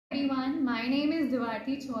everyone, my name is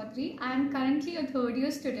Divarti Chaudhary. I am currently a third year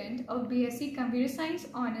student of BSc Computer Science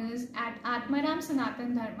Honours at Atmaram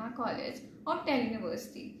Sanatan Dharma College of Delhi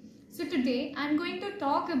University. So today I am going to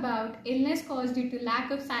talk about illness caused due to lack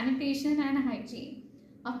of sanitation and hygiene.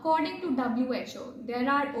 According to WHO, there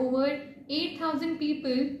are over 8,000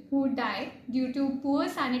 people who die due to poor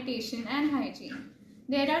sanitation and hygiene.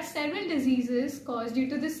 There are several diseases caused due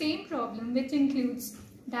to the same problem, which includes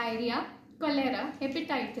diarrhea, cholera,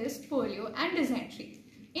 hepatitis, polio and dysentery.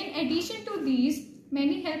 In addition to these,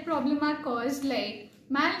 many health problems are caused like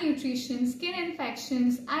malnutrition, skin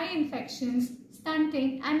infections, eye infections,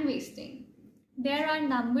 stunting and wasting. There are a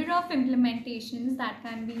number of implementations that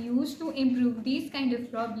can be used to improve these kind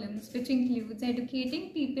of problems, which includes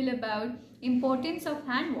educating people about importance of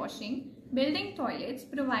hand washing, building toilets,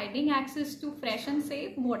 providing access to fresh and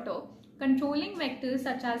safe water, controlling vectors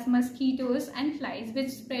such as mosquitoes and flies which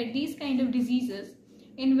spread these kind of diseases,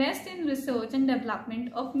 invest in research and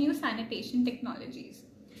development of new sanitation technologies.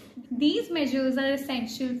 These measures are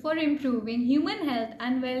essential for improving human health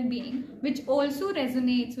and well-being, which also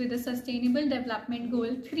resonates with the Sustainable Development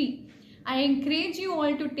Goal 3. I encourage you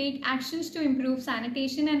all to take actions to improve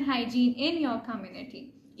sanitation and hygiene in your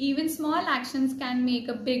community. Even small actions can make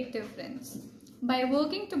a big difference. By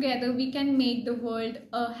working together, we can make the world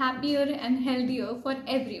a happier and healthier for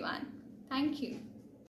everyone. Thank you.